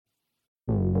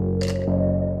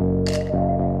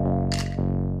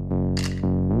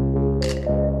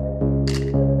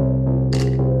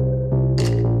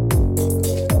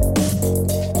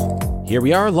Here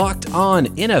we are, locked on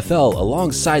NFL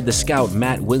alongside the scout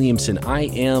Matt Williamson. I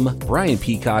am Brian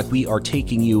Peacock. We are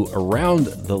taking you around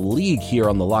the league here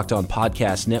on the Locked On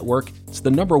Podcast Network. It's the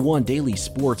 #1 daily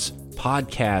sports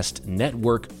podcast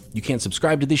network. You can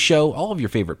subscribe to this show, all of your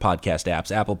favorite podcast apps,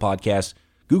 Apple Podcasts,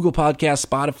 Google Podcasts,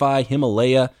 Spotify,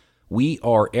 Himalaya. We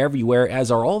are everywhere,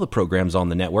 as are all the programs on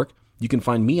the network. You can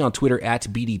find me on Twitter at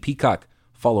BD Peacock.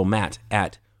 Follow Matt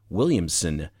at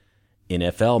Williamson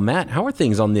NFL. Matt, how are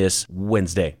things on this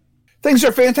Wednesday? Things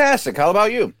are fantastic. How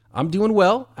about you? I'm doing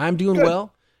well. Good.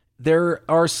 There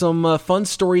are some fun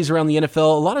stories around the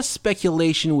NFL. A lot of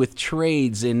speculation with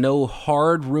trades and no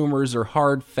hard rumors or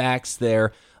hard facts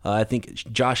there. I think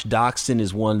Josh Doctson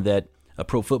is one that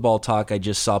Pro Football Talk I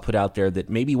just saw put out there that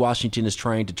maybe Washington is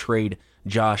trying to trade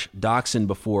Josh Doctson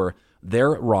before their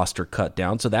roster cut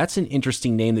down. So that's an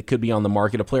interesting name that could be on the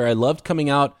market. A player I loved coming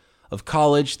out of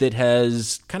college that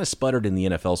has kind of sputtered in the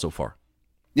NFL so far.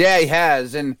 Yeah, he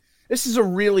has. And this is a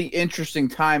really interesting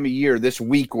time of year, this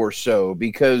week or so,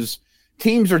 because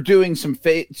teams are doing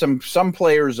some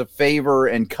players a favor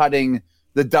and cutting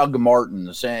the Doug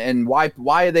Martins. And why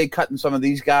are they cutting some of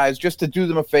these guys? Just to do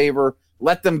them a favor,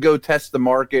 let them go test the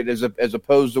market as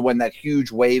opposed to when that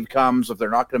huge wave comes, if they're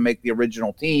not going to make the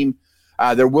original team.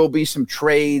 There will be some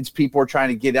trades. People are trying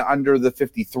to get under the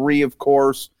 53, of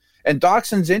course. And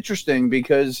Doxson's interesting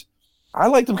because I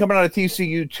liked him coming out of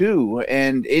TCU too,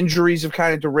 and injuries have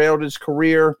kind of derailed his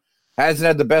career. Hasn't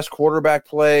had the best quarterback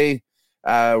play.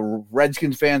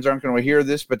 Redskins fans aren't going to hear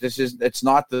this, but it's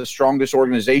not the strongest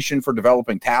organization for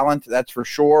developing talent, that's for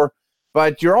sure.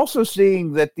 But you're also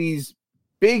seeing that these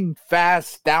big,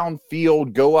 fast,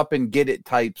 downfield, go up and get it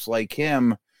types like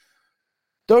him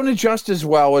don't adjust as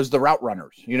well as the route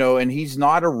runners, and he's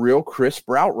not a real crisp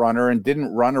route runner and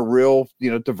didn't run a real,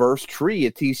 diverse tree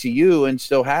at TCU and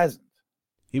still hasn't.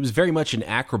 He was very much an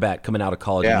acrobat coming out of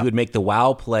college. Yeah. He would make the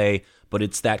wow play, but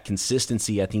it's that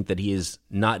consistency I think that he is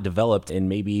not developed, and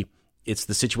maybe it's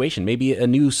the situation. Maybe a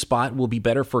new spot will be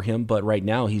better for him, but right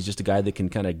now he's just a guy that can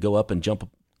kind of go up and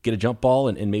get a jump ball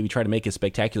and maybe try to make a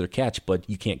spectacular catch, but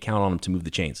you can't count on him to move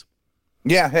the chains.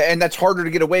 Yeah, and that's harder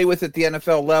to get away with at the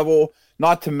NFL level,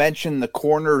 not to mention the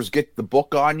corners get the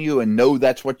book on you and know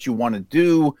that's what you want to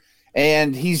do.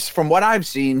 And he's, from what I've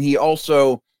seen, he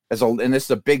also, and this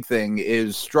is a big thing,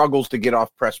 is struggles to get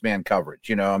off press man coverage.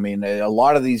 A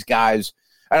lot of these guys,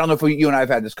 I don't know if you and I have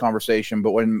had this conversation,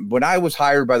 but when I was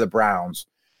hired by the Browns,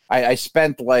 I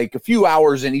spent like a few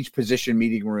hours in each position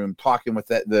meeting room talking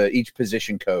with each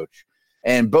position coach.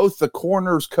 And both the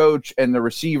corners coach and the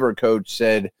receiver coach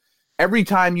said, every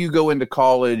time you go into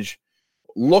college,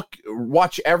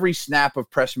 watch every snap of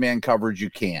press man coverage you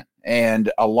can.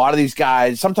 And a lot of these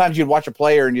guys, sometimes you'd watch a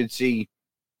player and you'd see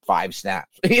 5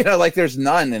 snaps. Like there's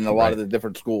none in a lot of the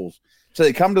different schools. So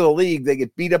they come to the league, they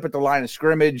get beat up at the line of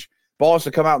scrimmage, ball has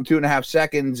to come out in 2.5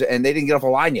 seconds, and they didn't get off the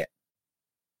line yet.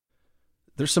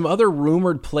 There's some other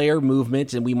rumored player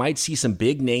movement, and we might see some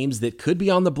big names that could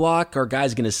be on the block. Are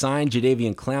guys going to sign?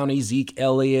 Jadeveon Clowney, Zeke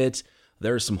Elliott.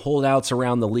 There are some holdouts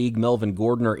around the league. Melvin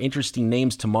Gordon are interesting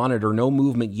names to monitor. No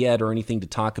movement yet or anything to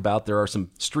talk about. There are some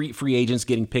street free agents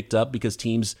getting picked up because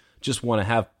teams just want to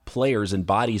have players and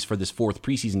bodies for this 4th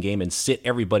preseason game and sit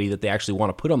everybody that they actually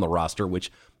want to put on the roster,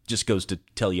 which just goes to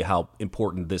tell you how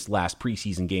important this last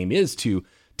preseason game is to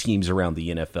teams around the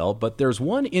NFL. But there's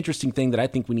one interesting thing that I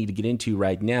think we need to get into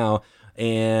right now,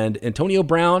 and Antonio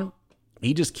Brown,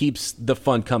 he just keeps the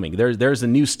fun coming. There's a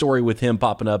new story with him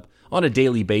popping up on a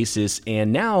daily basis,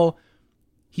 and now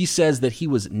he says that he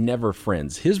was never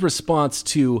friends. His response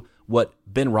to what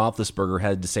Ben Roethlisberger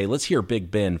had to say, let's hear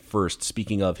Big Ben first,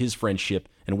 speaking of his friendship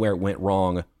and where it went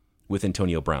wrong with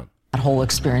Antonio Brown. That whole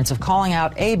experience of calling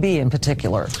out AB in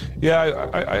particular. Yeah,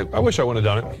 I wish I wouldn't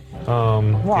have done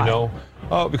it.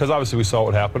 Why? Because obviously we saw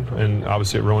what happened, and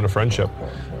obviously it ruined a friendship.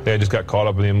 They just got caught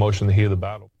up in the emotion, the heat of the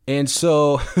battle. And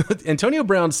so Antonio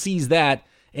Brown sees that,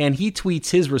 and he tweets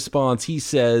his response. He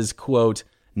says, quote,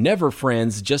 "Never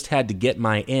friends, just had to get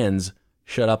my ends.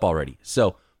 Shut up already."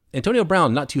 So Antonio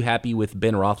Brown not too happy with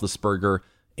Ben Roethlisberger.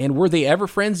 And were they ever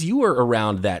friends? You were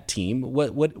around that team.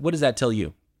 What does that tell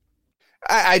you?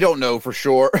 I don't know for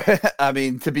sure. I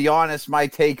mean, to be honest, my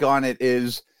take on it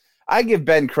is I give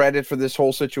Ben credit for this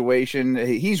whole situation.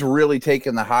 He's really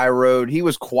taken the high road. He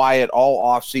was quiet all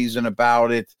offseason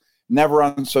about it, never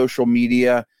on social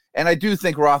media. And I do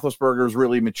think Roethlisberger's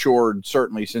really matured,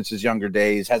 certainly since his younger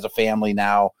days, has a family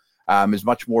now, is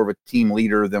much more of a team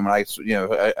leader than when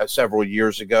several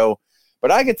years ago.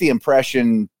 But I get the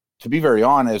impression, to be very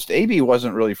honest, AB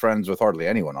wasn't really friends with hardly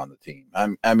anyone on the team.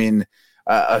 I mean,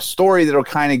 a story that'll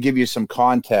kind of give you some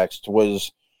context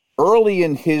was early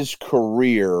in his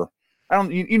career,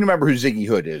 you remember who Ziggy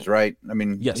Hood is, right? I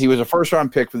mean, yes. He was a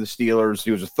first-round pick for the Steelers.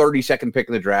 He was a 32nd pick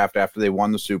in the draft after they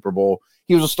won the Super Bowl.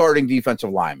 He was a starting defensive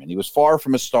lineman. He was far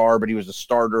from a star, but he was a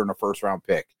starter and a first-round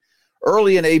pick.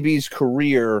 Early in AB's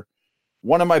career,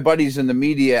 one of my buddies in the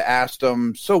media asked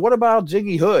him, so what about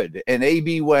Ziggy Hood? And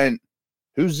AB went,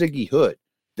 who's Ziggy Hood?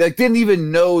 Like, didn't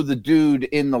even know the dude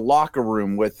in the locker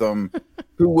room with them,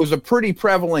 who was a pretty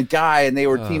prevalent guy, and they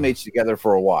were teammates together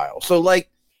for a while. So, like,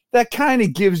 that kind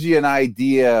of gives you an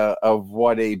idea of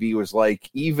what AB was like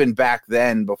even back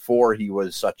then before he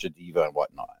was such a diva and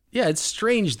whatnot. Yeah, it's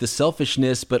strange, the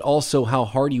selfishness, but also how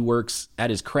hard he works at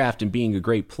his craft and being a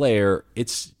great player.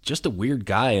 It's just a weird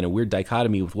guy and a weird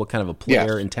dichotomy with what kind of a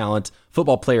player and talent,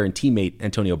 football player and teammate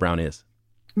Antonio Brown is.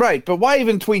 Right, but why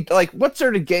even tweet? Like, what's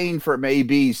there to gain from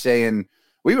AB saying,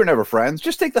 we were never friends?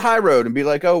 Just take the high road and be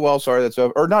like, oh, well, sorry, that's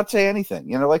over. Or not say anything.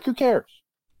 You know, like, who cares?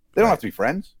 They don't have to be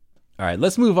friends. All right,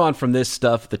 let's move on from this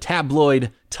stuff, the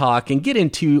tabloid talk, and get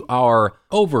into our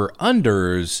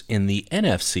over-unders in the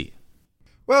NFC.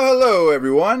 Well, hello,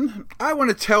 everyone. I want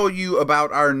to tell you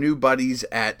about our new buddies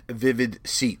at Vivid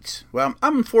Seats. Well,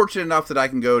 I'm fortunate enough that I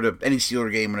can go to any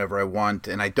Steeler game whenever I want,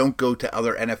 and I don't go to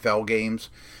other NFL games.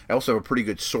 I also have a pretty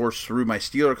good source through my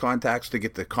Steeler contacts to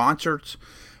get to concerts.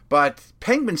 But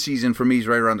Penguin season for me is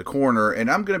right around the corner, and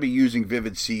I'm going to be using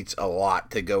Vivid Seats a lot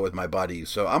to go with my buddies.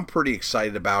 So I'm pretty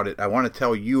excited about it. I want to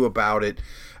tell you about it.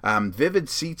 Vivid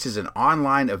Seats is an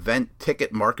online event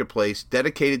ticket marketplace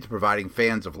dedicated to providing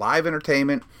fans of live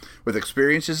entertainment with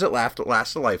experiences that last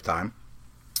a lifetime.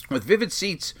 With Vivid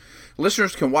Seats,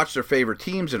 listeners can watch their favorite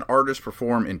teams and artists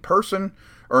perform in person,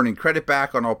 earning credit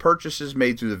back on all purchases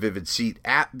made through the Vivid Seat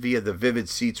app via the Vivid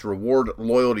Seats Reward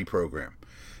Loyalty Program.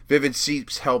 Vivid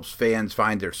Seats helps fans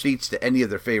find their seats to any of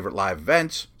their favorite live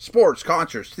events, sports,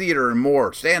 concerts, theater, and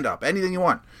more, stand-up, anything you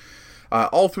want.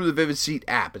 All through the Vivid Seat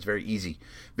app. It's very easy.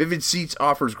 Vivid Seats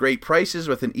offers great prices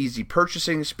with an easy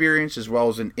purchasing experience as well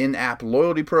as an in-app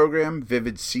loyalty program,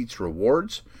 Vivid Seats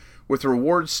Rewards. With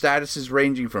rewards statuses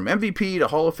ranging from MVP to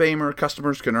Hall of Famer,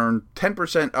 customers can earn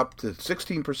 10% up to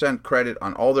 16% credit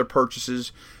on all their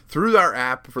purchases through our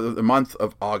app for the month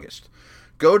of August.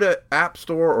 Go to App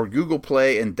Store or Google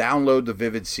Play and download the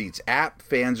Vivid Seats app.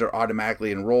 Fans are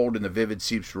automatically enrolled in the Vivid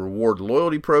Seats Reward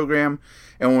Loyalty Program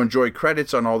and will enjoy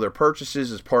credits on all their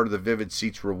purchases as part of the Vivid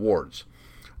Seats Rewards.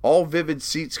 All Vivid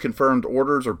Seats confirmed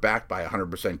orders are backed by a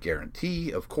 100%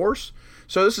 guarantee, of course.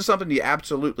 So this is something you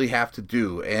absolutely have to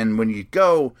do. And when you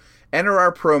go, enter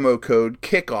our promo code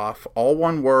KICKOFF, all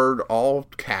one word, all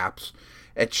caps,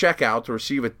 at checkout to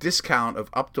receive a discount of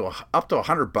up to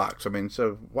 $100. I mean,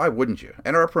 so why wouldn't you?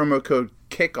 Enter our promo code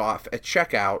KICKOFF at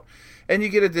checkout, and you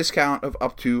get a discount of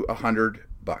up to $100.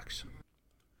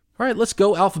 All right, let's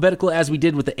go alphabetical as we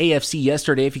did with the AFC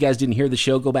yesterday. If you guys didn't hear the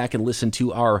show, go back and listen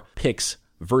to our picks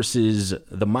versus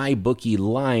the MyBookie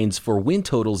lines for win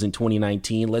totals in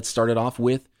 2019. Let's start it off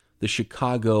with the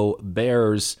Chicago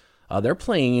Bears. They're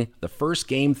playing the first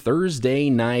game Thursday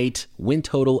night, win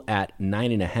total at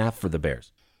 9.5 for the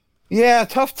Bears. Yeah,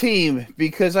 tough team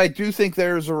because I do think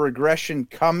there's a regression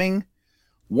coming.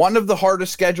 One of the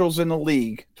hardest schedules in the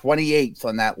league, 28th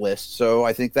on that list. So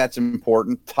I think that's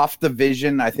important. Tough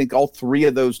division. I think all three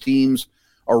of those teams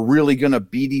are really going to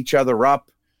beat each other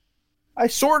up. I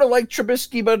sort of like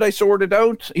Trubisky, but I sort of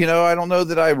don't. You know, I don't know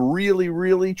that I really,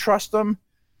 really trust them.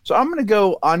 So I'm going to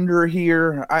go under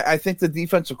here. I think the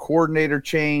defensive coordinator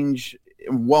change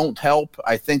won't help.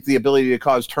 I think the ability to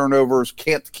cause turnovers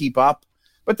can't keep up.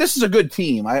 But this is a good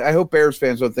team. I hope Bears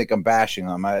fans don't think I'm bashing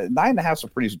them. 9.5 is a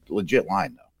pretty legit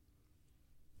line, though.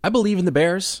 I believe in the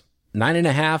Bears.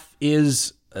 9.5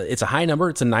 is it's a high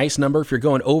number. It's a nice number. If you're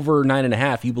going over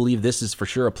 9.5, you believe this is for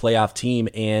sure a playoff team,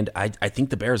 and I think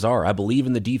the Bears are. I believe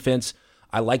in the defense.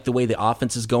 I like the way the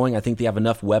offense is going. I think they have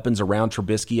enough weapons around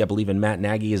Trubisky. I believe in Matt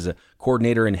Nagy as a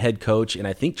coordinator and head coach, and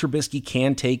I think Trubisky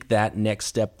can take that next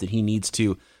step that he needs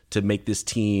to make this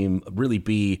team really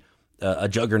be a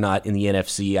juggernaut in the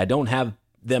NFC. I don't have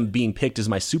them being picked as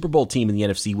my Super Bowl team in the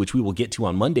NFC, which we will get to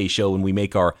on Monday's show when we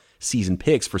make our season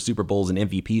picks for Super Bowls and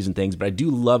MVPs and things, but I do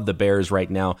love the Bears right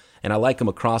now, and I like them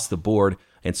across the board,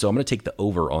 and so I'm going to take the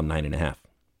over on 9.5.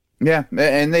 Yeah,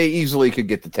 and they easily could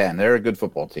get to 10. They're a good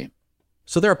football team.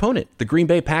 So their opponent, the Green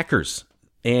Bay Packers,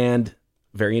 and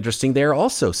very interesting, they're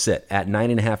also set at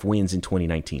 9.5 wins in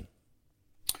 2019.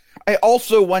 I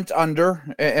also went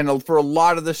under, and for a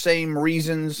lot of the same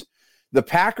reasons. The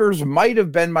Packers might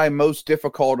have been my most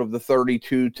difficult of the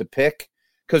 32 to pick,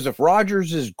 because if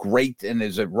Rodgers is great and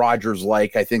is at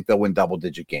Rodgers-like, I think they'll win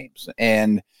double-digit games.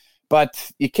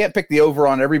 But you can't pick the over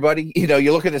on everybody. You know,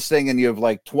 you look at this thing and you have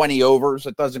like 20 overs.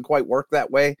 It doesn't quite work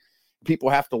that way. people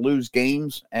have to lose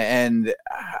games. And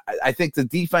I think the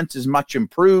defense is much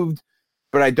improved,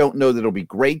 but I don't know that it'll be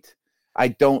great. I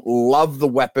don't love the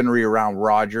weaponry around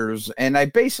Rodgers. And I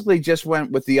basically just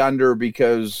went with the under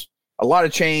because a lot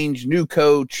of change, new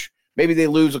coach. Maybe they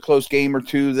lose a close game or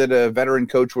two that a veteran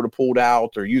coach would have pulled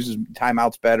out or uses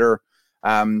timeouts better.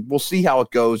 We'll see how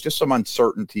it goes. Just some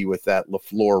uncertainty with that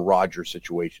LaFleur-Rodgers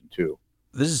situation too.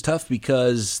 This is tough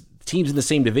because teams in the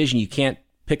same division, you can't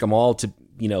pick them all to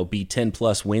be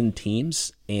 10-plus win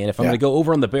teams. And if I'm going to go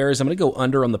over on the Bears, I'm going to go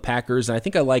under on the Packers. And I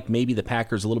think I like maybe the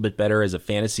Packers a little bit better as a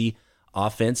fantasy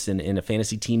offense and a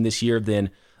fantasy team this year than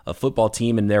a football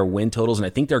team and their win totals. And I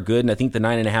think they're good. And I think the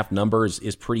 9.5 number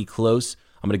is pretty close.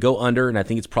 I'm going to go under, and I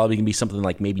think it's probably going to be something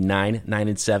like maybe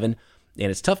 9-7. And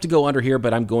it's tough to go under here,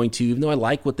 but I'm going to, even though I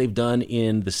like what they've done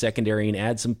in the secondary and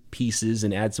add some pieces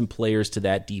and add some players to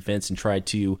that defense and try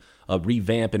to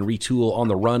revamp and retool on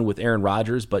the run with Aaron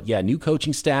Rodgers. But yeah, new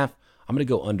coaching staff, I'm going to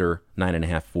go under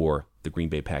 9.5 for the Green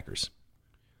Bay Packers.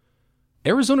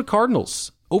 Arizona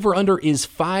Cardinals, over-under is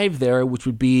 5 there, which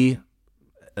would be,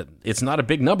 it's not a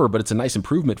big number, but it's a nice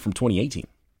improvement from 2018.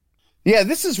 Yeah,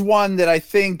 this is one that I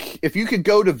think if you could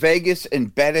go to Vegas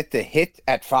and bet it to hit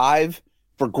at 5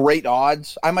 for great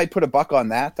odds, I might put $1 on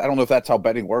that. I don't know if that's how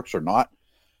betting works or not.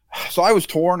 So I was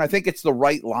torn. I think it's the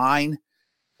right line.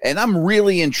 And I'm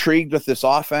really intrigued with this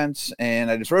offense. And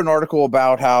I just wrote an article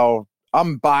about how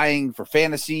I'm buying for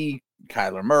fantasy,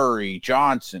 Kyler Murray,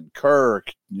 Johnson,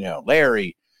 Kirk,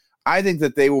 Larry. I think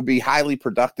that they will be highly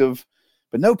productive,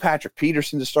 but no Patrick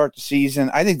Peterson to start the season.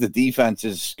 I think the defense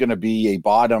is going to be a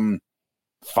bottom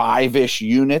 5-ish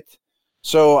unit.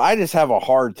 So I just have a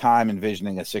hard time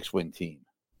envisioning a 6-win team.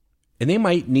 And they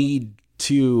might need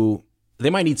some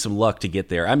luck to get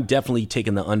there. I'm definitely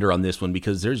taking the under on this one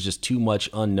because there's just too much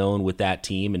unknown with that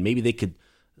team. And maybe they could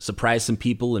surprise some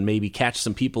people and maybe catch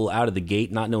some people out of the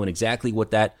gate, not knowing exactly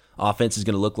what that offense is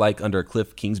going to look like under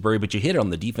Cliff Kingsbury. But you hit it on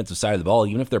the defensive side of the ball.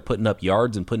 Even if they're putting up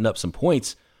yards and putting up some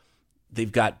points,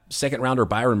 they've got second-rounder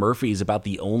Byron Murphy is about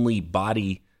the only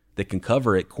body that can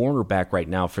cover at cornerback right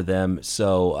now for them.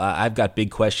 So I've got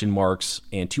big question marks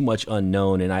and too much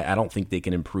unknown, and I don't think they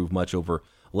can improve much over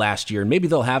last year. And maybe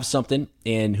they'll have something,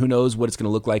 and who knows what it's going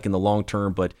to look like in the long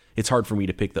term, but it's hard for me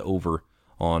to pick the over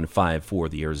on 5 for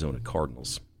the Arizona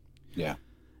Cardinals. Yeah.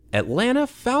 Atlanta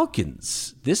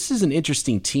Falcons. This is an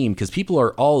interesting team because people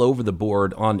are all over the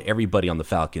board on everybody on the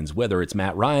Falcons, whether it's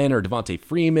Matt Ryan or Devontae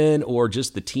Freeman or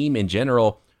just the team in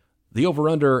general. The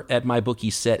over-under at my bookie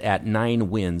set at 9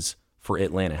 wins for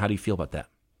Atlanta. How do you feel about that?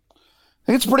 I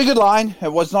think it's a pretty good line.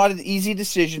 It was not an easy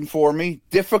decision for me.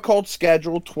 Difficult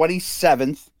schedule,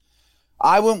 27th.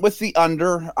 I went with the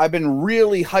under. I've been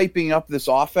really hyping up this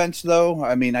offense, though.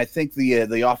 I mean, I think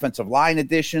the offensive line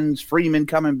additions, Freeman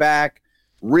coming back,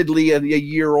 Ridley a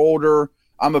year older.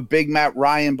 I'm a big Matt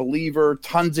Ryan believer.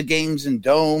 Tons of games in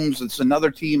domes. It's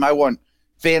another team I want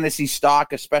fantasy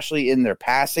stock, especially in their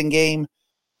passing game.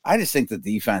 I just think the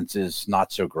defense is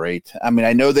not so great. I mean,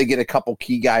 I know they get a couple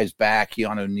key guys back,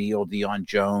 Keon O'Neal, Deion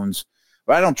Jones,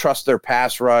 but I don't trust their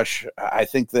pass rush. I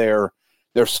think their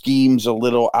scheme's a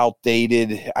little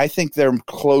outdated. I think they're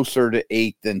closer to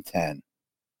 8 than 10.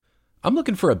 I'm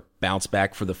looking for a bounce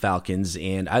back for the Falcons,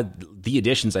 and the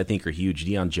additions I think are huge.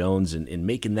 Deion Jones and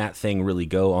making that thing really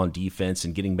go on defense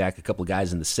and getting back a couple of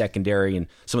guys in the secondary and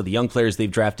some of the young players they've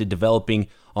drafted developing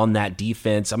on that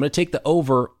defense. I'm going to take the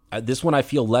over. This one I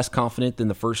feel less confident than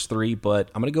the first 3, but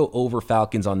I'm going to go over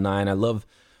Falcons on 9. I love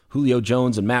Julio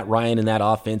Jones and Matt Ryan in that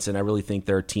offense, and I really think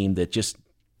they're a team that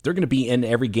they're going to be in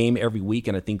every game every week,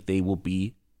 and I think they will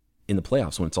be in the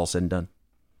playoffs when it's all said and done.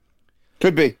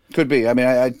 Could be. I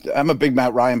mean, I'm a big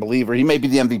Matt Ryan believer. He may be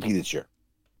the MVP this year.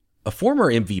 A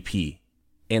former MVP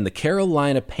and the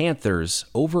Carolina Panthers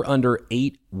over under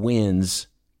 8 wins.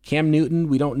 Cam Newton,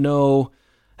 we don't know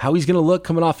how he's going to look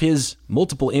coming off his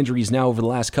multiple injuries now over the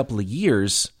last couple of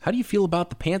years. How do you feel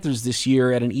about the Panthers this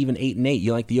year at an even 8-8?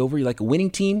 You like the over? You like a winning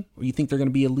team? Or you think they're going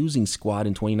to be a losing squad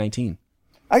in 2019?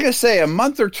 I gotta say, a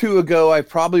month or two ago, I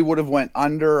probably would have went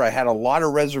under. I had a lot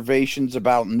of reservations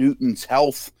about Newton's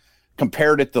health.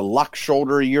 Compared it to Luck's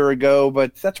shoulder a year ago,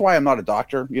 but that's why I'm not a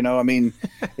doctor. I mean,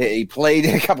 he played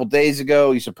a couple days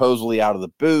ago. He's supposedly out of the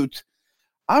boot.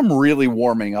 I'm really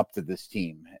warming up to this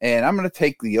team, and I'm going to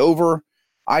take the over.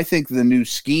 I think the new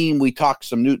scheme, we talked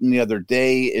some Newton the other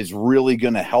day, is really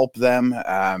going to help them.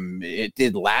 It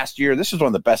did last year. This is one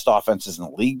of the best offenses in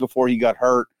the league before he got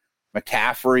hurt.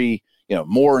 McCaffrey,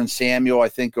 Moore and Samuel, I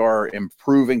think, are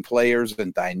improving players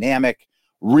and dynamic.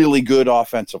 Really good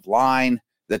offensive line.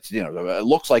 That's, it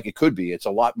looks like it could be. It's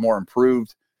a lot more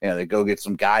improved. They go get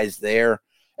some guys there.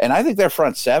 And I think their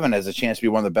front seven has a chance to be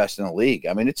one of the best in the league.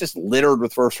 I mean, it's just littered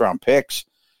with first-round picks.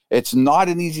 It's not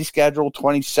an easy schedule,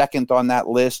 22nd on that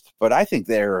list, but I think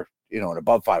they're, an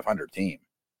above 500 team.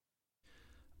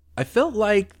 I felt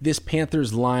like this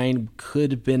Panthers line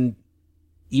could have been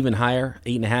even higher,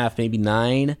 8.5, maybe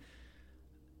 9.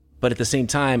 But at the same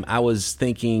time, I was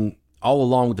thinking all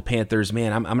along with the Panthers,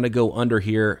 man, I'm going to go under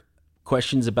here.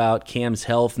 Questions about Cam's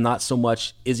health, not so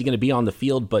much is he going to be on the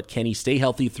field, but can he stay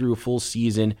healthy through a full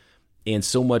season? And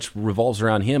so much revolves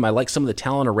around him. I like some of the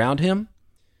talent around him,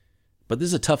 but this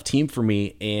is a tough team for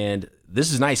me. And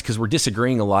this is nice because we're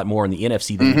disagreeing a lot more in the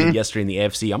NFC than we did yesterday in the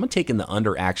AFC. I'm taking the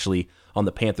under actually on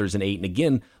the Panthers in 8. And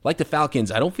again, like the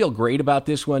Falcons, I don't feel great about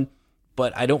this one,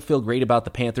 but I don't feel great about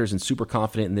the Panthers and super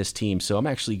confident in this team. So I'm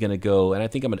actually going to go, and I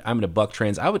think I'm going to buck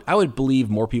trends. I would believe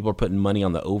more people are putting money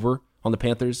on the over on the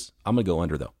Panthers. I'm going to go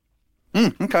under, though.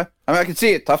 Okay. I can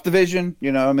see it. Tough division,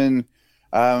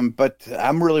 but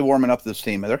I'm really warming up this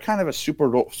team. They're kind of a Super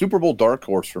Bowl dark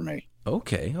horse for me.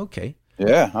 Okay.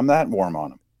 Yeah, I'm that warm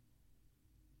on them.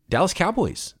 Dallas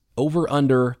Cowboys, over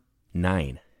under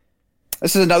 9.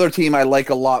 This is another team I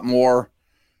like a lot more,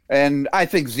 and I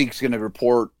think Zeke's going to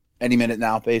report any minute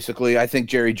now, basically. I think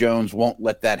Jerry Jones won't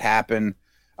let that happen.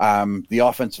 The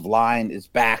offensive line is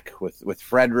back with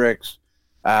Fredericks.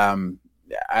 I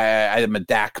am a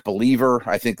Dak believer.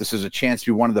 I think this is a chance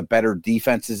to be one of the better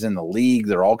defenses in the league.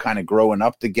 They're all kind of growing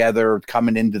up together,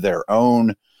 coming into their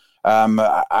own.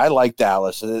 I like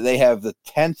Dallas. They have the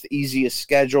 10th easiest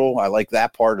schedule. I like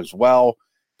that part as well.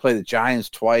 Play the Giants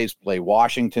twice, play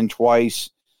Washington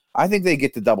twice. I think they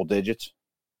get to double digits.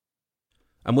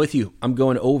 I'm with you. I'm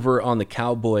going over on the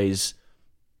Cowboys.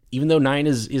 Even though 9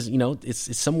 is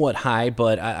it's somewhat high,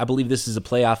 but I believe this is a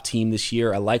playoff team this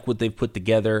year. I like what they've put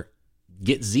together.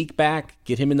 Get Zeke back,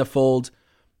 get him in the fold,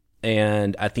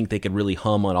 and I think they could really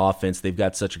hum on offense. They've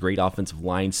got such a great offensive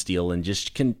line steal, and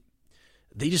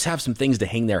they just have some things to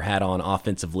hang their hat on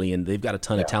offensively, and they've got a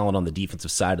ton of talent on the defensive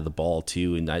side of the ball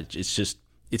too. And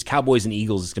it's Cowboys and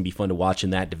Eagles. It's going to be fun to watch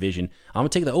in that division. I'm going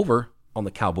to take the over on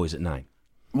the Cowboys at 9.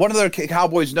 One other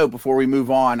Cowboys note before we move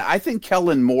on, I think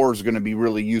Kellen Moore is going to be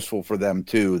really useful for them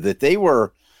too. That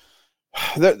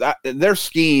their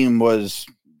scheme was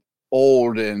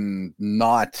old and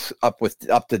not up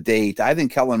to date. I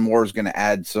think Kellen Moore is going to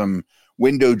add some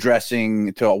window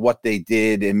dressing to what they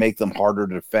did and make them harder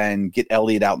to defend, get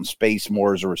Elliott out in space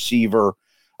more as a receiver.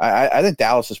 I think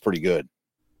Dallas is pretty good.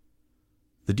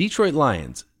 The Detroit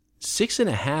Lions,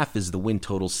 6.5 is the win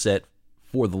total set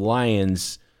for the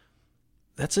Lions.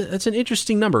 That's an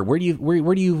interesting number. Where do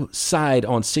you side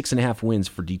on 6.5 wins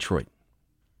for Detroit?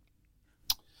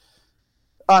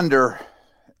 Under.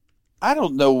 I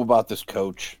don't know about this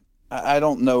coach. I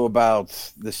don't know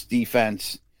about this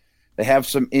defense. They have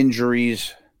some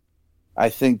injuries. I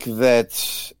think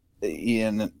that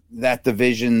that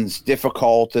division's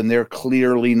difficult, and they're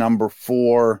clearly number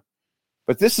 4.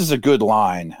 But this is a good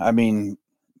line. I mean,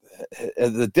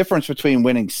 the difference between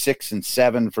winning 6 and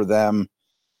 7 for them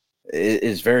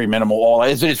is very minimal,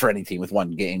 as it is for any team with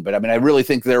one game. But I mean, I really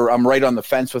think I'm right on the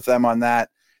fence with them on that.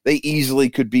 They easily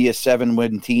could be a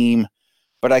 7-win team,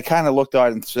 but I kind of looked at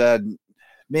it and said,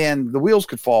 man, the wheels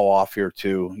could fall off here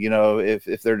too.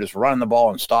 If they're just running the ball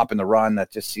and stopping the run,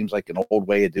 that just seems like an old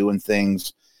way of doing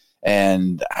things.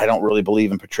 And I don't really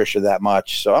believe in Patricia that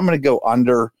much. So I'm going to go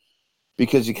under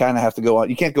because you kind of have to go on.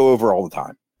 You can't go over all the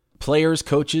time. Players,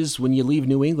 coaches, when you leave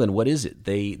New England, what is it?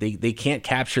 They can't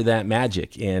capture that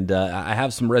magic. And I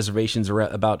have some reservations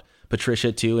about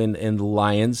Patricia too and the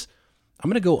Lions. I'm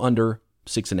going to go under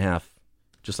 6.5,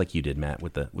 just like you did, Matt,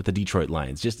 with the Detroit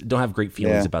Lions. Just don't have great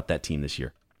feelings about that team this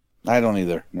year. I don't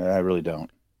either. I really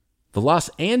don't. The Los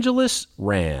Angeles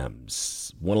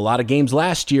Rams won a lot of games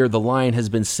last year. The line has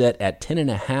been set at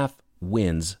 10.5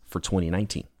 wins for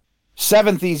 2019.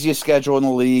 7th easiest schedule in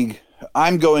the league.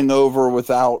 I'm going over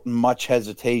without much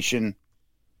hesitation.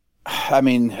 I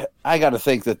mean, I got to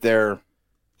think that they're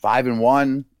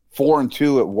 5-1,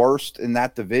 4-2 at worst in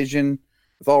that division.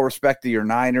 With all respect to your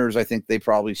Niners, I think they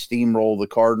probably steamroll the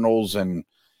Cardinals and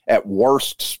at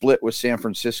worst split with San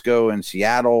Francisco and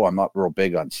Seattle. I'm not real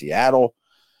big on Seattle.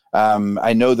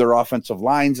 I know their offensive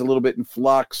line's a little bit in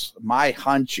flux. My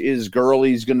hunch is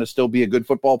Gurley's going to still be a good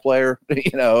football player,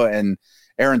 and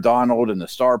Aaron Donald and the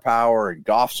star power, and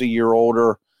Goff's a year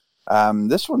older.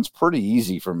 This one's pretty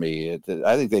easy for me.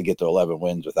 I think they get to 11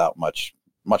 wins without much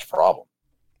problem.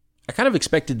 I kind of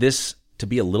expected this to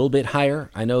be a little bit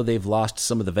higher. I know they've lost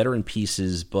some of the veteran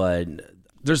pieces, but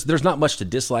there's not much to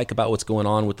dislike about what's going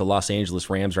on with the Los Angeles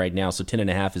Rams right now. So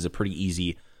 10.5 is a pretty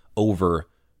easy over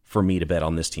for me to bet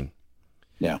on this team.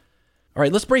 Yeah. All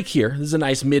right, let's break here. This is a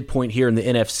nice midpoint here in the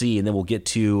NFC, and then we'll get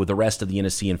to the rest of the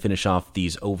NFC and finish off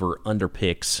these over-under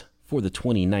picks for the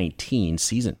 2019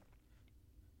 season.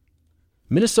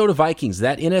 Minnesota Vikings,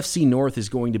 that NFC North is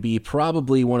going to be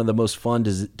probably one of the most fun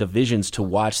divisions to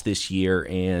watch this year,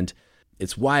 and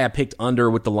it's why I picked under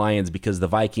with the Lions, because the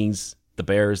Vikings, the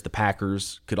Bears, the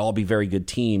Packers could all be very good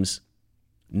teams.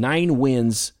 9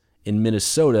 wins in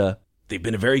Minnesota. They've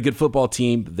been a very good football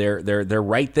team. They're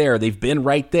right there. They've been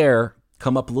right there.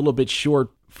 Come up a little bit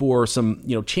short for some,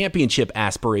 championship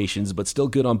aspirations, but still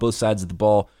good on both sides of the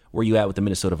ball. Where are you at with the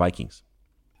Minnesota Vikings?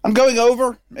 I'm going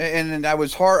over, and I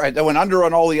was hard. I went under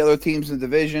on all the other teams in the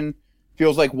division.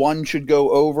 Feels like one should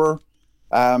go over.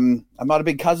 I'm not a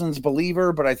big Cousins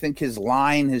believer, but I think his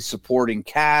line, his supporting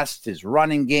cast, his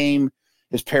running game,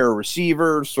 his pair of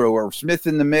receivers, throw Irv Smith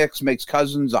in the mix, makes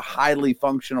Cousins a highly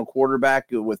functional quarterback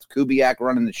with Kubiak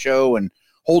running the show and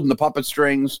holding the puppet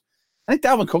strings. I think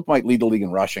Dalvin Cook might lead the league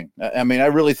in rushing. I mean, I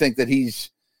really think that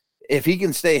if he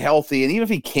can stay healthy, and even if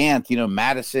he can't,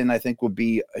 Madison, I think, would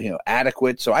be,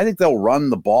 adequate. So I think they'll run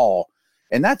the ball,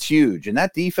 and that's huge. And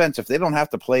that defense, if they don't have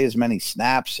to play as many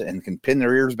snaps and can pin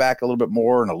their ears back a little bit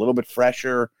more and a little bit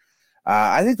fresher,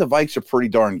 I think the Vikes are pretty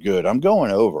darn good. I'm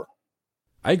going over.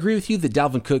 I agree with you that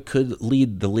Dalvin Cook could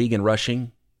lead the league in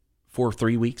rushing for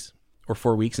 3 weeks or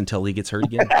 4 weeks until he gets hurt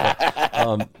again.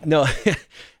 No,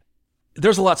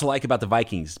 there's a lot to like about the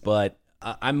Vikings, but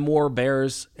I'm more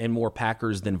Bears and more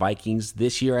Packers than Vikings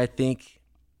this year, I think,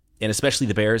 and especially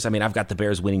the Bears. I mean, I've got the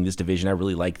Bears winning this division. I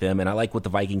really like them, and I like what the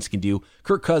Vikings can do.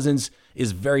 Kirk Cousins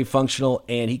is very functional,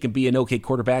 and he can be an okay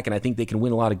quarterback, and I think they can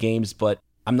win a lot of games, but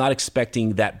I'm not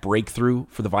expecting that breakthrough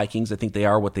for the Vikings. I think they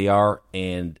are what they are,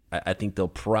 and I think they'll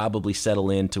probably settle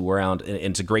into around, and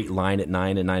it's a great line at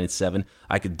 9 and 9 and 7.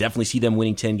 I could definitely see them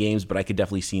winning 10 games, but I could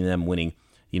definitely see them winning,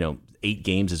 8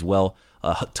 games as well.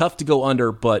 Tough to go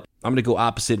under, but I'm going to go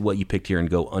opposite what you picked here and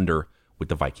go under with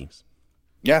the Vikings.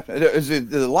 Yeah. Is it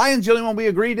the Lions the only one we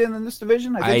agreed in this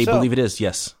division? I believe it is,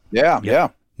 yes. Yeah.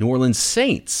 New Orleans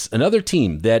Saints, another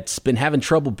team that's been having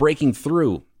trouble breaking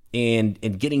through and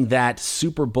getting that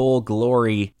Super Bowl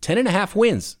glory. 10.5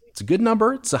 wins. It's a good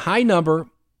number. It's a high number.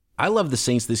 I love the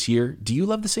Saints this year. Do you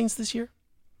love the Saints this year?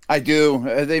 I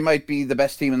do. They might be the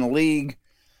best team in the league.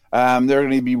 They're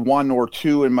going to be 1 or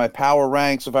 2 in my power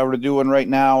ranks. If I were to do one right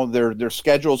now, their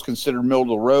schedule is considered middle of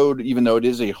the road, even though it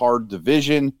is a hard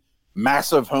division.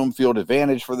 Massive home field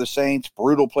advantage for the Saints.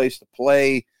 Brutal place to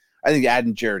play. I think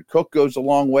adding Jared Cook goes a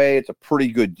long way. It's a pretty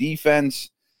good defense.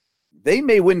 They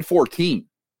may win 14.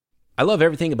 I love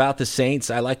everything about the Saints.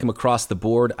 I like them across the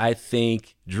board. I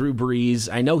think Drew Brees,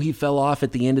 I know he fell off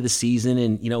at the end of the season,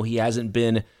 and he hasn't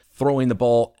been throwing the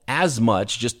ball as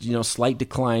much, just slight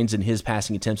declines in his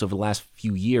passing attempts over the last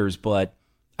few years, but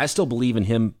I still believe in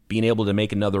him being able to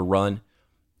make another run,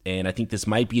 and I think this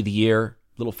might be the year.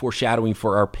 A little foreshadowing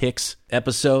for our picks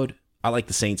episode. I like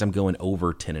the Saints. I'm going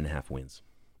over 10.5 wins.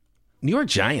 New York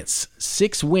Giants,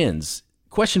 6 wins.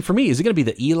 Question for me, is it going to be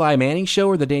the Eli Manning show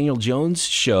or the Daniel Jones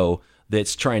show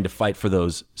that's trying to fight for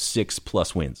those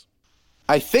 6+ wins?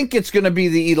 I think it's going to be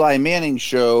the Eli Manning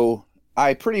show.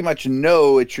 I pretty much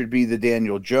know it should be the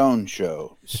Daniel Jones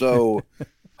show. So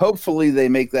hopefully they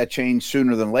make that change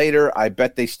sooner than later. I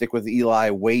bet they stick with Eli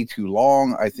way too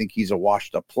long. I think he's a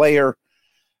washed-up player.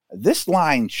 This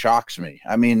line shocks me.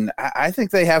 I mean, I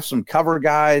think they have some cover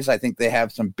guys. I think they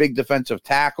have some big defensive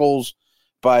tackles,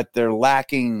 but they're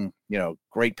lacking,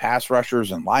 great pass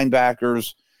rushers and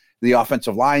linebackers. The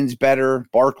offensive line's better.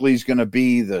 Barkley's going to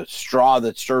be the straw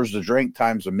that stirs the drink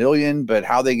times a million, but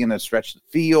how are they going to stretch the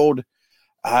field?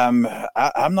 I'm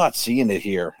not seeing it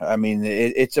here. I mean,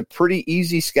 it's a pretty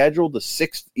easy schedule, the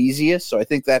 6th easiest, so I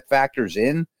think that factors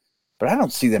in, but I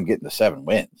don't see them getting the 7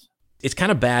 wins. It's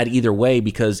kind of bad either way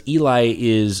because Eli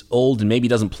is old and maybe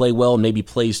doesn't play well and maybe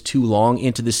plays too long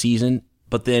into the season.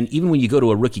 But then even when you go to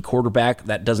a rookie quarterback,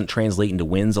 that doesn't translate into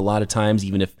wins a lot of times,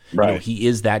 even if he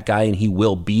is that guy and he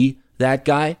will be that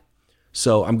guy.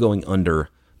 So I'm going under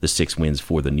the 6 wins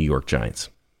for the New York Giants.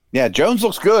 Yeah, Jones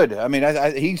looks good. I mean,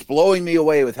 he's blowing me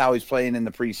away with how he's playing in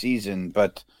the preseason.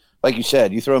 But like you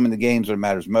said, you throw him in the games when it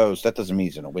matters most. That doesn't mean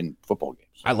he's going to win football games.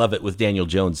 I love it with Daniel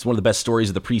Jones. It's one of the best stories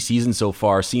of the preseason so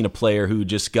far, seeing a player who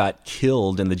just got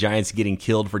killed and the Giants getting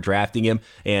killed for drafting him.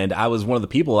 And I was one of the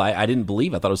people I didn't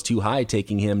believe. I thought it was too high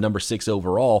taking him number 6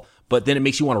 overall. But then it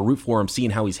makes you want to root for him, seeing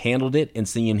how he's handled it and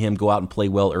seeing him go out and play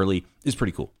well early is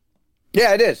pretty cool.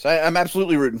 Yeah, it is. I'm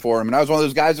absolutely rooting for him. And I was one of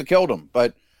those guys that killed him.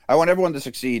 But I want everyone to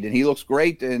succeed. And he looks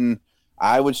great. And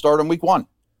I would start him week 1.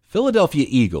 Philadelphia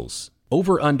Eagles,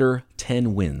 over under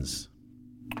 10 wins.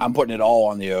 I'm putting it all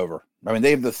on the over. I mean,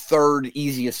 they have the 3rd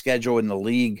easiest schedule in the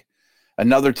league.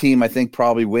 Another team I think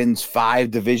probably wins 5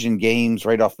 division games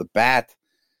right off the bat.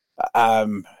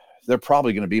 They're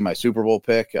probably going to be my Super Bowl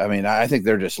pick. I mean, I think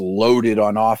they're just loaded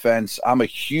on offense. I'm a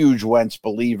huge Wentz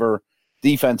believer.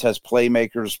 Defense has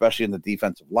playmakers, especially in the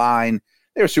defensive line.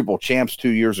 They were Super Bowl champs 2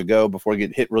 years ago before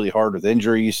getting hit really hard with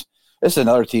injuries. This is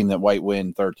another team that might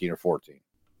win 13 or 14.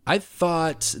 I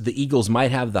thought the Eagles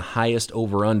might have the highest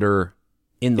over-under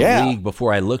in the league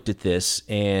before I looked at this,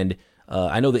 and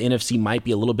I know the NFC might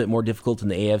be a little bit more difficult than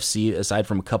the AFC aside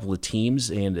from a couple of teams,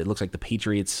 and it looks like the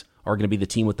Patriots are going to be the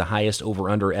team with the highest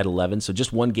over-under at 11, so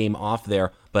just one game off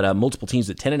there, but multiple teams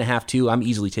at 10.5 too. I'm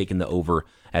easily taking the over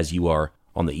as you are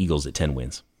on the Eagles at 10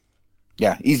 wins.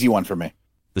 Yeah, easy one for me.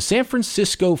 The San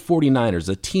Francisco 49ers,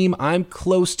 a team I'm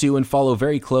close to and follow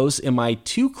very close. Am I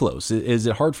too close? Is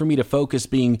it hard for me to focus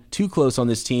being too close on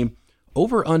this team?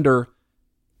 Over under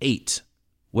 8.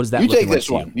 What does that look like? You take this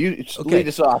one. You lead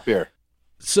us off here.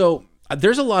 So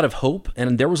there's a lot of hope,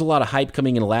 and there was a lot of hype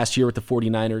coming in last year with the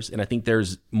 49ers, and I think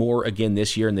there's more again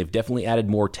this year, and they've definitely added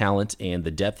more talent, and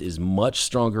the depth is much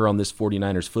stronger on this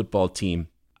 49ers football team.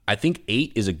 I think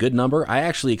 8 is a good number. I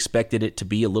actually expected it to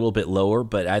be a little bit lower,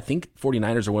 but I think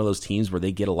 49ers are one of those teams where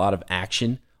they get a lot of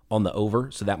action on the over,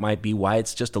 so that might be why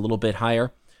it's just a little bit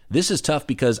higher. This is tough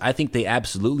because I think they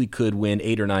absolutely could win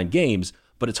 8 or 9 games,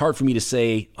 but it's hard for me to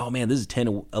say, oh man, this is a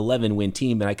 10-11 win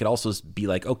team, and I could also be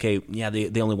like, okay, yeah,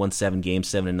 they only won 7 games,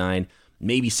 7-9,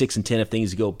 maybe 6-10 if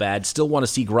things go bad. Still want to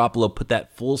see Garoppolo put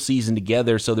that full season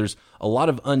together, so there's a lot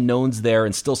of unknowns there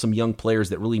and still some young players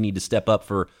that really need to step up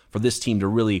for this team to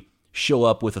really show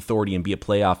up with authority and be a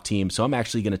playoff team. So I'm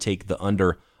actually going to take the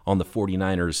under on the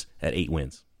 49ers at 8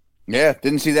 wins. Yeah,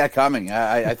 didn't see that coming.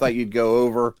 I thought you'd go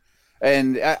over.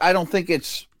 And I don't think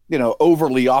it's,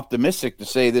 overly optimistic to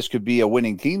say this could be a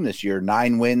winning team this year.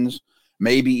 9 wins,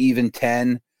 maybe even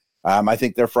 10. I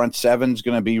think their front 7 is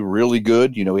going to be really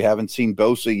good. We haven't seen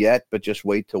Bosa yet, but just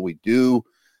wait till we do.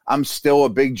 I'm still a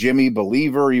big Jimmy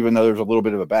believer, even though there's a little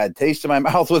bit of a bad taste in my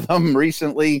mouth with him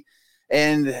recently.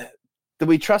 And do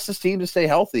we trust this team to stay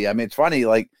healthy? I mean, it's funny,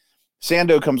 like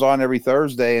Sando comes on every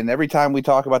Thursday, and every time we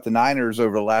talk about the Niners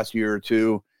over the last year or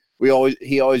two,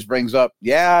 he always brings up,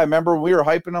 yeah, I remember we were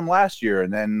hyping them last year,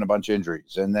 and then a bunch of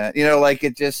injuries. And then,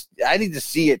 I need to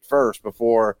see it first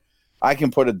before I can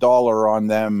put $1 on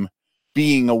them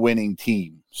being a winning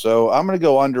team. So I'm going to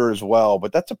go under as well,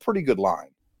 but that's a pretty good line.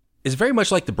 It's very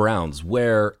much like the Browns,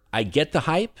 where I get the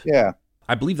hype. Yeah.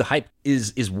 I believe the hype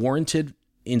is warranted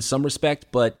in some respect,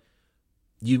 but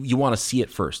you want to see it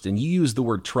first, and you use the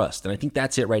word trust, and I think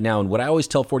that's it right now. And what I always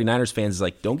tell 49ers fans is,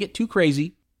 like, don't get too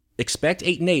crazy. Expect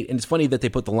 8-8, and it's funny that they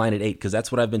put the line at 8 because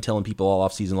that's what I've been telling people all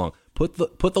off season long. Put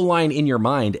the line in your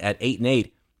mind at 8-8.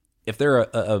 If they're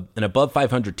an above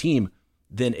 500 team,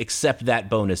 then accept that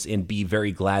bonus and be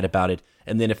very glad about it.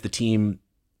 And then if the team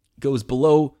goes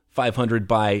below 500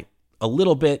 by a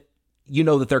little bit, you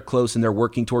know that they're close and they're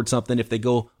working towards something. If they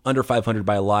go under 500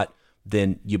 by a lot,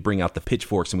 then you bring out the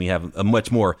pitchforks and we have a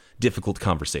much more difficult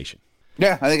conversation.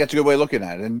 Yeah, I think that's a good way of looking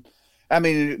at it. And I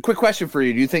mean, quick question for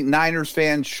you. Do you think Niners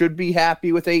fans should be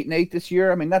happy with 8-8 this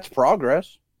year? I mean, that's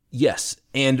progress. Yes.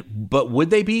 But would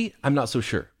they be? I'm not so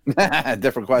sure.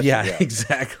 Different question. Yeah,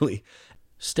 exactly.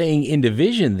 Staying in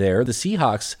division there, the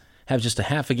Seahawks have just a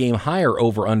half a game higher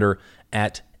over under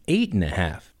at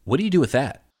 8.5. What do you do with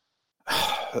that?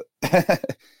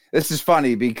 This is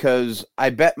funny because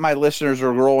I bet my listeners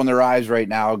are rolling their eyes right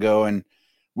now going,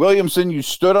 Williamson, you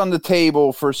stood on the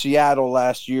table for Seattle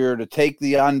last year to take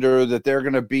the under, that they're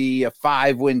going to be a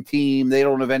 5-win team. They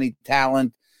don't have any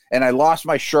talent. And I lost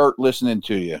my shirt listening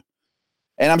to you.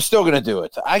 And I'm still going to do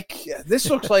it. This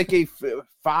looks like a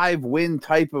 5-win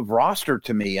type of roster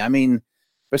to me. I mean,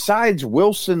 besides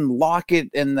Wilson, Lockett,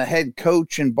 and the head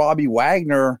coach and Bobby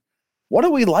Wagner, what do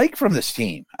we like from this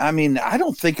team? I mean, I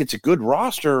don't think it's a good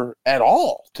roster at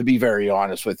all, to be very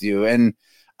honest with you. And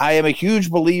I am a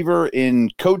huge believer in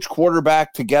coach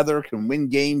quarterback together can win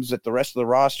games that the rest of the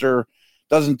roster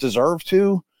doesn't deserve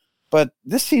to. But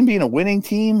this team being a winning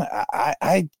team,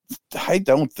 I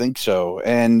don't think so.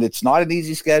 And it's not an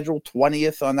easy schedule,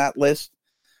 20th on that list.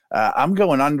 I'm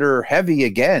going under heavy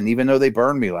again, even though they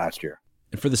burned me last year.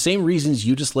 And for the same reasons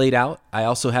you just laid out, I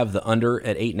also have the under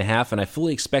at 8.5, and I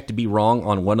fully expect to be wrong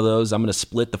on one of those. I'm going to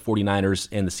split the 49ers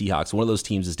and the Seahawks. One of those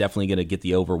teams is definitely going to get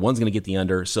the over. One's going to get the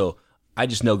under, so I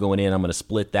just know going in I'm going to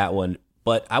split that one.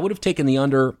 But I would have taken the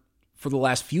under for the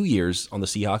last few years on the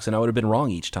Seahawks, and I would have been wrong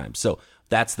each time. So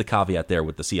that's the caveat there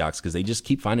with the Seahawks, because they just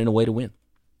keep finding a way to win.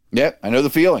 Yeah, I know the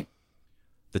feeling.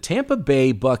 The Tampa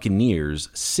Bay Buccaneers,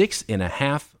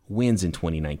 6.5 wins in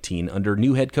 2019 under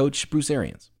new head coach Bruce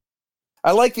Arians.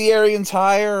 I like the Arians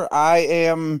hire. I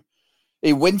am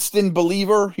a Winston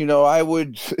believer. I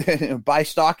would buy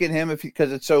stock in him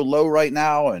because it's so low right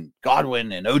now. And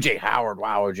Godwin and O.J. Howard.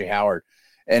 Wow, O.J. Howard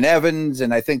and Evans.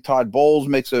 And I think Todd Bowles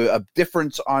makes a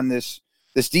difference on this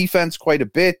defense quite a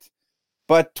bit.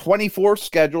 But 24th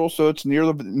schedule, so it's near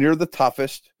the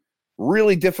toughest.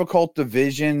 Really difficult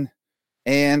division.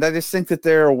 And I just think that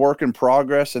they're a work in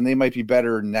progress, and they might be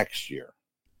better next year.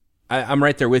 I'm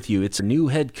right there with you. It's a new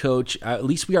head coach. At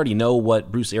least we already know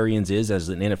what Bruce Arians is as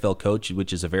an NFL coach,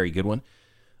 which is a very good one.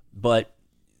 But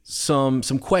some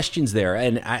questions there,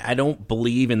 and I don't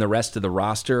believe in the rest of the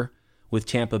roster with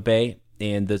Tampa Bay.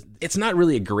 And it's not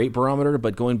really a great barometer,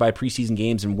 but going by preseason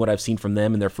games and what I've seen from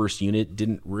them in their first unit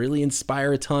didn't really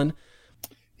inspire a ton.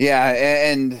 Yeah,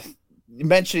 and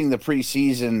mentioning the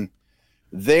preseason,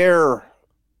 their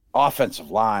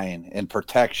offensive line and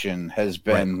protection has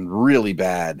been really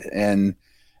bad. And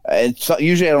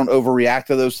usually I don't overreact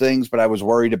to those things, but I was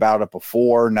worried about it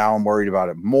before. Now I'm worried about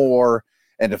it more.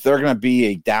 And if they're going to be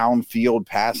a downfield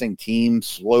passing team,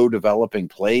 slow developing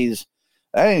plays,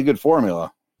 that ain't a good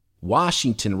formula.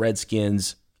 Washington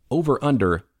Redskins over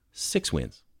under 6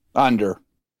 wins. Under.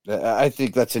 I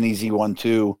think that's an easy one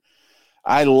too.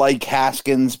 I like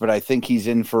Haskins, but I think he's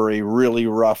in for a really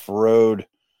rough road.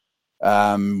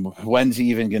 When's he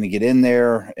even going to get in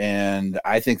there? And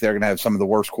I think they're going to have some of the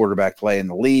worst quarterback play in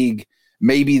the league.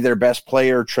 Maybe their best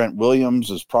player, Trent Williams,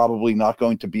 is probably not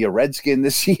going to be a Redskin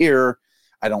this year.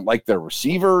 I don't like their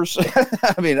receivers.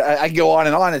 I mean, I go on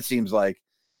and on, it seems like.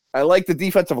 I like the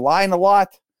defensive line a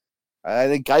lot. I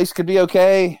think Geis could be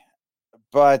okay,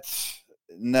 but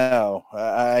no,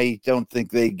 I don't think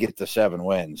they get to 7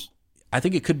 wins. I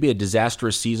think it could be a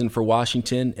disastrous season for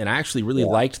Washington, and I actually really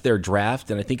liked their draft,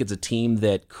 and I think it's a team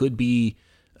that could be,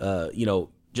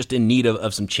 just in need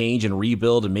of some change and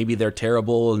rebuild, and maybe they're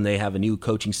terrible and they have a new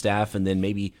coaching staff, and then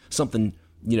maybe something,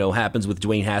 happens with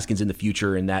Dwayne Haskins in the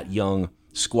future, and that young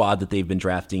squad that they've been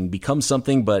drafting becomes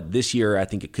something. But this year, I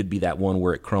think it could be that one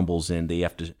where it crumbles, and they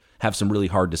have to have some really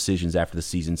hard decisions after the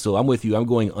season. So I'm with you. I'm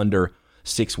going under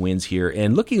 6 wins here.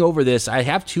 And looking over this, I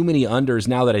have too many unders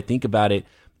now that I think about it.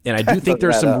 And I do think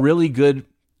there's some really good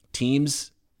teams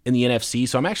in the NFC.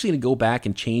 So I'm actually going to go back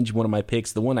and change one of my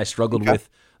picks. The one I struggled with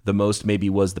the most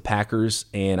maybe was the Packers.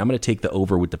 And I'm going to take the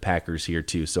over with the Packers here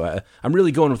too. So I'm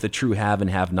really going with the true have and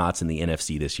have nots in the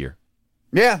NFC this year.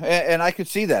 Yeah, and I could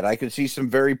see that. I could see some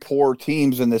very poor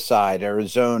teams in this side.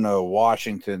 Arizona,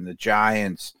 Washington, the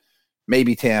Giants,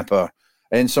 maybe Tampa,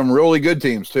 and some really good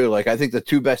teams too. Like, I think the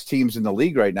 2 best teams in the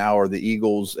league right now are the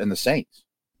Eagles and the Saints.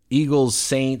 Eagles,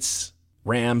 Saints,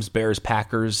 Rams, Bears,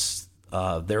 Packers.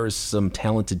 There is some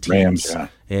talented teams. Rams,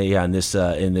 in this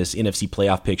NFC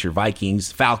playoff picture.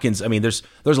 Vikings, Falcons. I mean, there's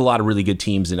a lot of really good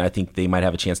teams, and I think they might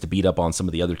have a chance to beat up on some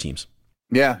of the other teams.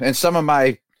 Yeah, and some of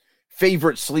my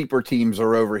favorite sleeper teams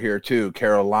are over here too.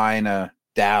 Carolina,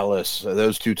 Dallas.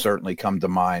 Those 2 certainly come to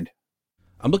mind.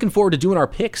 I'm looking forward to doing our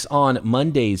picks on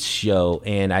Monday's show,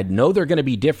 and I know they're going to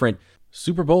be different.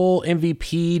 Super Bowl,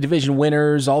 MVP, division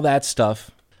winners, all that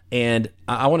stuff. And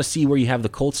I want to see where you have the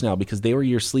Colts now, because they were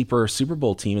your sleeper Super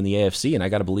Bowl team in the AFC, and I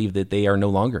got to believe that they are no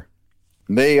longer.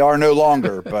 They are no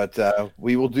longer, but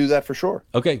we will do that for sure.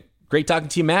 Okay, great talking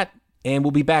to you, Matt, and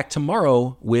we'll be back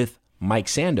tomorrow with Mike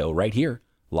Sando right here,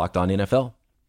 Locked On NFL.